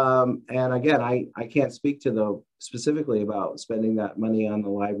 And again, I can't speak to specifically about spending that money on the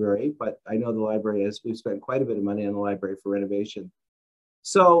library, but I know the library we've spent quite a bit of money on the library for renovation.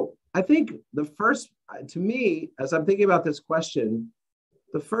 So I think to me, as I'm thinking about this question,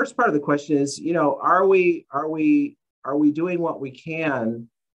 the first part of the question is, you know, are we doing what we can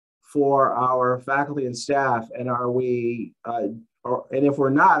for our faculty and staff, and and if we're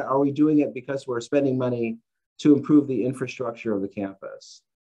not, are we doing it because we're spending money to improve the infrastructure of the campus?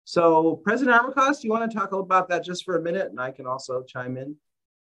 So President Armacost, you want to talk about that just for a minute, and I can also chime in?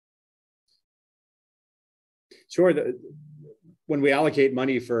 Sure. When we allocate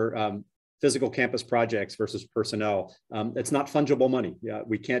money for physical campus projects versus personnel, it's not fungible money.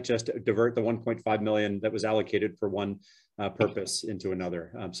 We can't just divert the 1.5 million that was allocated for one purpose into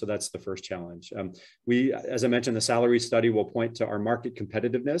another. So that's the first challenge. As I mentioned, the salary study will point to our market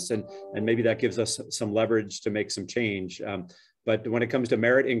competitiveness, and maybe that gives us some leverage to make some change. But when it comes to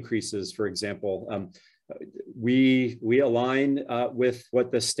merit increases, for example, we align with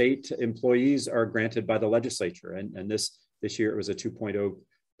what the state employees are granted by the legislature. And this year it was a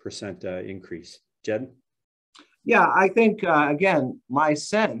 2.0% increase. Jed? Yeah, I think, again, my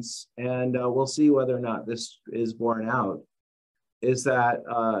sense, and we'll see whether or not this is borne out, is that,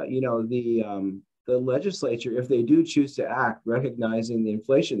 you know, the legislature, if they do choose to act, recognizing the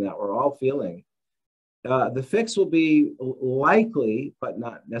inflation that we're all feeling, the fix will be likely, but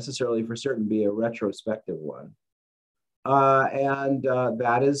not necessarily for certain, be a retrospective one. And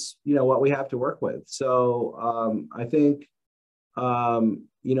that is, you know, what we have to work with. So I think,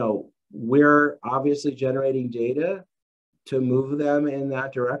 you know, we're obviously generating data to move them in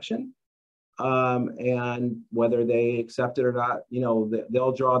that direction. And whether they accept it or not, you know,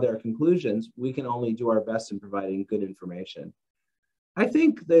 they'll draw their conclusions. We can only do our best in providing good information. I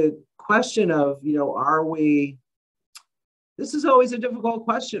think the question of, you know, this is always a difficult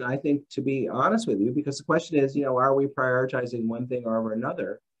question, I think, to be honest with you, because the question is, you know, are we prioritizing one thing over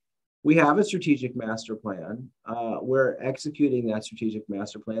another? We have a strategic master plan. We're executing that strategic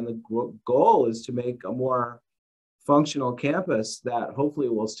master plan. The goal is to make a more functional campus that hopefully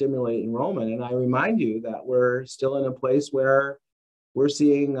will stimulate enrollment. And I remind you that we're still in a place where we're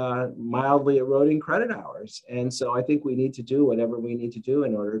seeing mildly eroding credit hours. And so I think we need to do whatever we need to do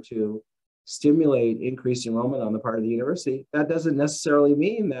in order to stimulate increased enrollment on the part of the university. That doesn't necessarily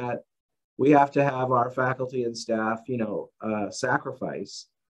mean that we have to have our faculty and staff, you know, sacrifice.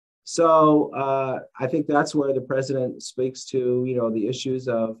 So I think that's where the president speaks to, you know, the issues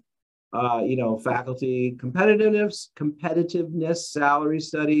of, you know, faculty competitiveness, salary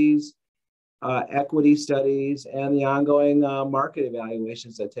studies, equity studies, and the ongoing market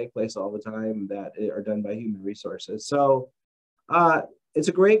evaluations that take place all the time that are done by human resources. So it's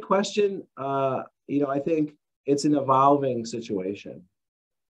a great question. You know, I think it's an evolving situation.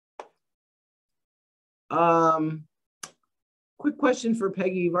 Quick question for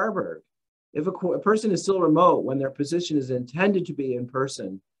Peggy Varberg. If a person is still remote when their position is intended to be in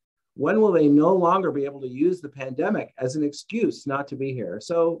person, when will they no longer be able to use the pandemic as an excuse not to be here?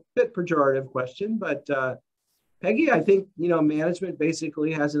 So a bit pejorative question, but Peggy, I think, you know, management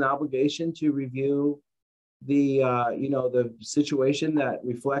basically has an obligation to review the, you know, the situation that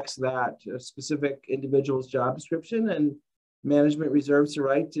reflects that specific individual's job description, and management reserves the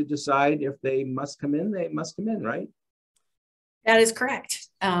right to decide if they must come in, they must come in, right? That is correct.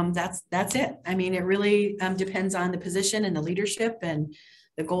 That's it. I mean, it really depends on the position and the leadership and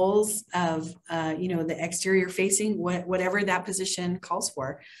the goals of, you know, the exterior facing, whatever that position calls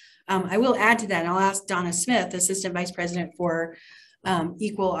for. I will add to that, and I'll ask Donna Smith, Assistant Vice President for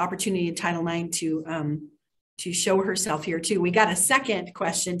Equal Opportunity in Title IX, to show herself here too. We got a second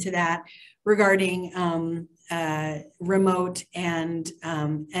question to that regarding remote and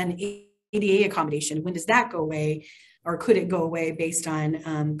ADA accommodation. When does that go away? Or could it go away based on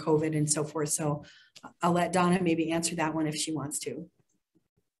COVID and so forth? So I'll let Donna maybe answer that one if she wants to.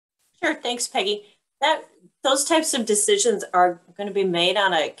 Sure, thanks, Peggy. Those types of decisions are going to be made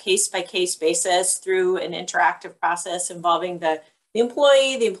on a case-by-case basis through an interactive process involving the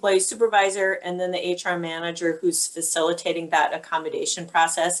employee supervisor, and then the HR manager who's facilitating that accommodation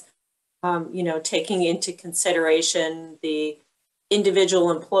process. You know, taking into consideration the individual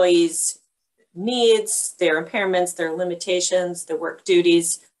employees' needs, their impairments, their limitations, their work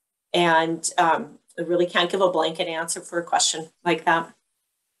duties, and I really can't give a blanket answer for a question like that.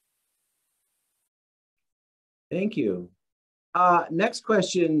 Thank you. Next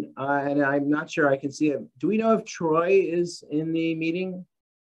question, and I'm not sure I can see it. Do we know if Troy is in the meeting?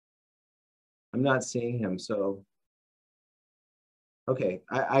 I'm not seeing him, so. Okay,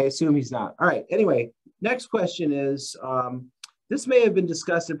 I assume he's not. All right, anyway, next question is, this may have been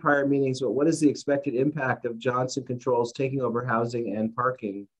discussed in prior meetings, but what is the expected impact of Johnson Controls taking over housing and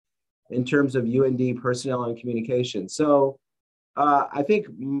parking in terms of UND personnel and communication? So I think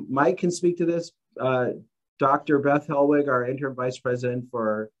Mike can speak to this. Dr. Beth Helwig, our interim vice president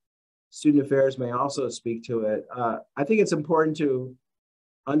for student affairs, may also speak to it. I think it's important to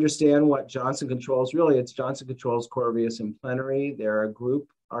understand what Johnson Controls, really it's Johnson Controls, Corvius, and Plenary, they're a group,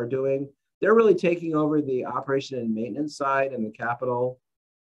 are doing. They're really taking over the operation and maintenance side and the capital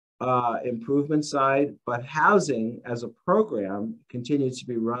improvement side, but housing as a program continues to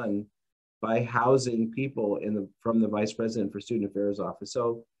be run by housing people from the vice president for student affairs office.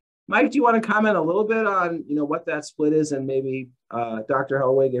 So Mike, do you want to comment a little bit on what that split is, and maybe Dr.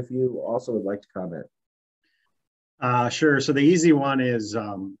 Helwig, if you also would like to comment? Sure. So the easy one is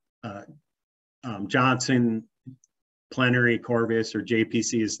Johnson, Plenary, Corvus, or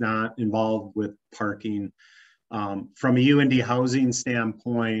JPC is not involved with parking. From a UND housing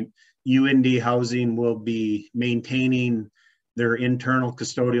standpoint, UND housing will be maintaining their internal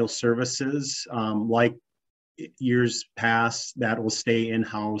custodial services. Like years past, that will stay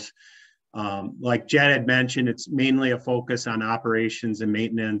in-house. Like Jed had mentioned, it's mainly a focus on operations and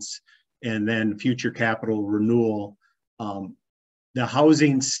maintenance, and then future capital renewal. The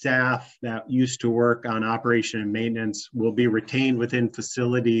housing staff that used to work on operation and maintenance will be retained within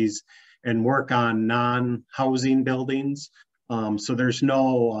facilities and work on non-housing buildings. So there's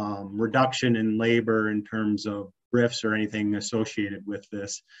no reduction in labor in terms of RIFs or anything associated with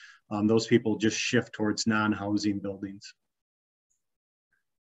this. Those people just shift towards non-housing buildings.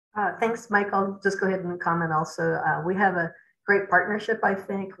 Thanks, Mike. I'll just go ahead and comment also. We have a great partnership, I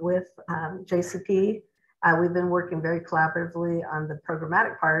think, with JCP. We've been working very collaboratively on the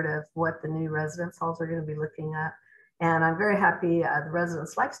programmatic part of what the new residence halls are going to be looking at. And I'm very happy the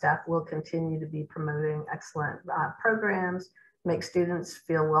residence life staff will continue to be promoting excellent programs, make students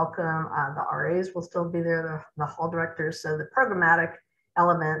feel welcome. The RAs will still be there, the hall directors. So the programmatic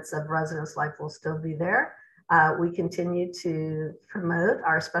elements of residence life will still be there. We continue to promote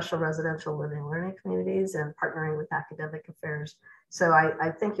our special residential living learning communities and partnering with academic affairs. So I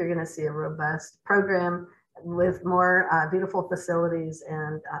think you're going to see a robust program with more beautiful facilities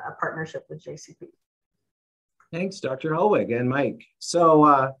and a partnership with JCP. Thanks, Dr. Helwig and Mike.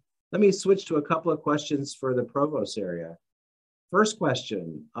 So let me switch to a couple of questions for the provost area. First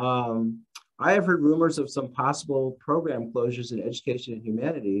question, I have heard rumors of some possible program closures in education and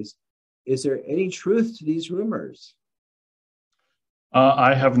humanities. Is there any truth to these rumors?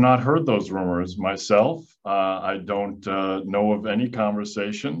 I have not heard those rumors myself. I don't know of any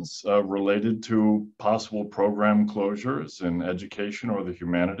conversations related to possible program closures in education or the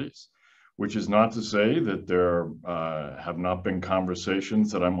humanities, which is not to say that there have not been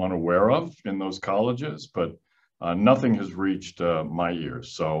conversations that I'm unaware of in those colleges, but nothing has reached my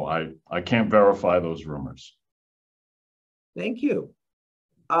ears. So I can't verify those rumors. Thank you.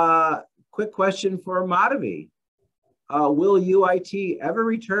 Quick question for Madhavi. Will UIT ever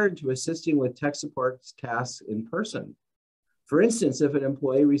return to assisting with tech support tasks in person? For instance, if an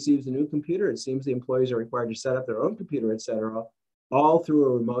employee receives a new computer, it seems the employees are required to set up their own computer, et cetera, all through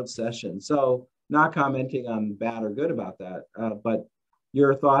a remote session. So not commenting on bad or good about that, but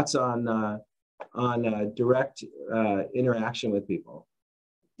your thoughts on direct interaction with people.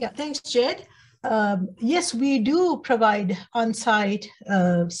 Yeah, thanks, Jed. Yes, we do provide on-site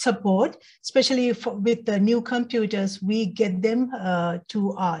support, especially with the new computers. We get them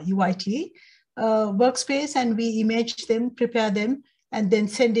to our UIT workspace, and we image them, prepare them, and then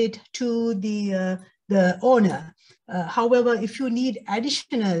send it to the owner. However, if you need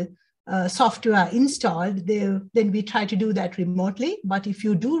additional software installed, then we try to do that remotely. But if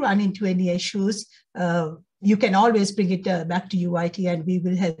you do run into any issues, you can always bring it back to UIT, and we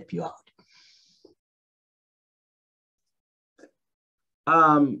will help you out.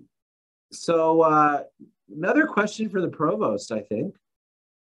 So another question for the provost, I think.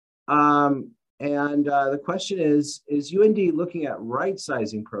 The question is UND looking at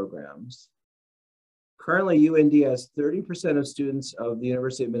right-sizing programs? Currently, UND has 30% of students of the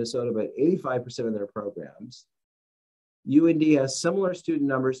University of Minnesota, but 85% of their programs. UND has similar student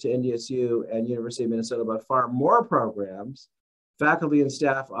numbers to NDSU and University of Minnesota, but far more programs. Faculty and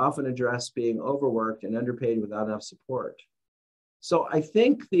staff often address being overworked and underpaid without enough support. So I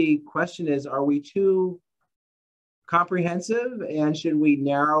think the question is, are we too comprehensive, and should we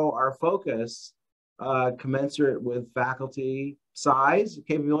narrow our focus commensurate with faculty size,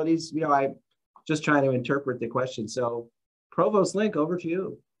 capabilities? You know, I'm just trying to interpret the question. So Provost Link, over to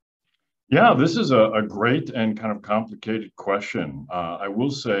you. Yeah, this is a great and kind of complicated question. I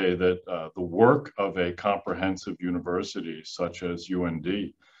will say that the work of a comprehensive university such as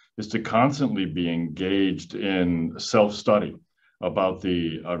UND is to constantly be engaged in self-study about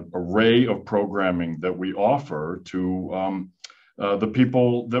the array of programming that we offer to the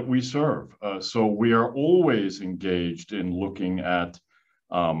people that we serve. So we are always engaged in looking at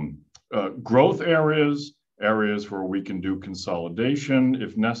growth areas, areas where we can do consolidation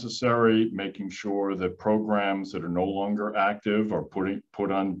if necessary, making sure that programs that are no longer active are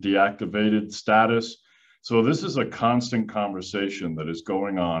put on deactivated status. So this is a constant conversation that is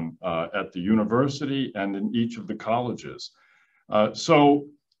going on at the university and in each of the colleges. So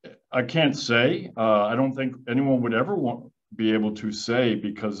I can't say, I don't think anyone would ever be able to say,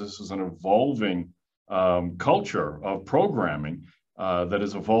 because this is an evolving culture of programming, that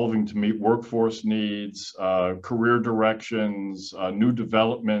is evolving to meet workforce needs, career directions, new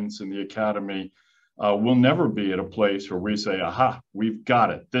developments in the academy. We'll never be at a place where we say, aha, we've got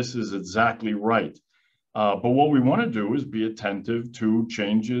it. This is exactly right. But what we want to do is be attentive to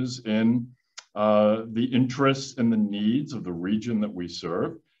changes in the interests and the needs of the region that we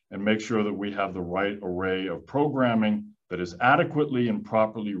serve, and make sure that we have the right array of programming that is adequately and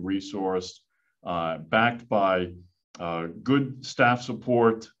properly resourced, backed by good staff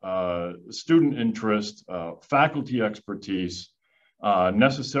support, student interest, faculty expertise,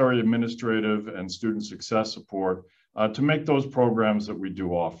 necessary administrative and student success support to make those programs that we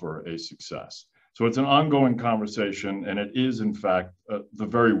do offer a success. So it's an ongoing conversation, and it is, in fact, the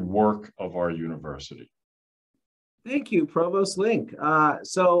very work of our university. Thank you, Provost Link.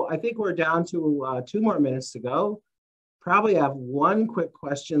 So I think we're down to 2 more minutes to go. Probably have one quick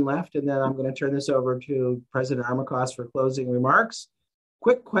question left, and then I'm going to turn this over to President Armacost for closing remarks.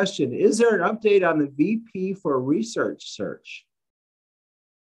 Quick question: is there an update on the VP for Research search?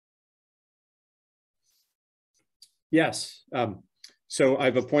 Yes. So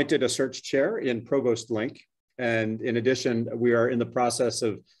I've appointed a search chair in Provost Link, and in addition, we are in the process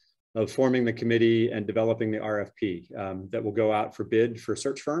of forming the committee and developing the RFP that will go out for bid for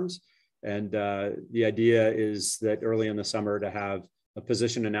search firms. And the idea is that early in the summer to have a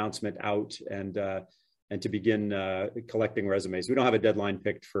position announcement out and to begin collecting resumes. We don't have a deadline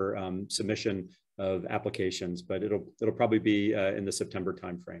picked for submission of applications, but it'll probably be in the September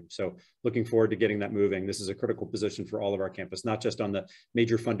timeframe. So looking forward to getting that moving. This is a critical position for all of our campus, not just on the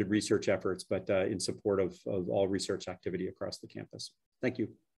major funded research efforts, but in support of all research activity across the campus. Thank you.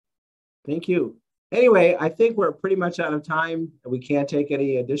 Thank you. Anyway, I think we're pretty much out of time. We can't take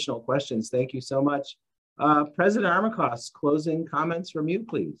any additional questions. Thank you so much. President Armacost, closing comments from you,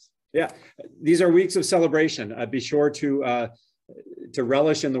 please. Yeah, these are weeks of celebration. Be sure to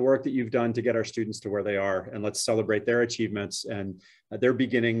relish in the work that you've done to get our students to where they are, and let's celebrate their achievements and their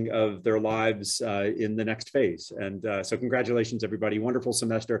beginning of their lives in the next phase. And so congratulations, everybody. Wonderful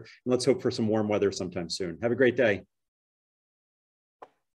semester, and let's hope for some warm weather sometime soon. Have a great day.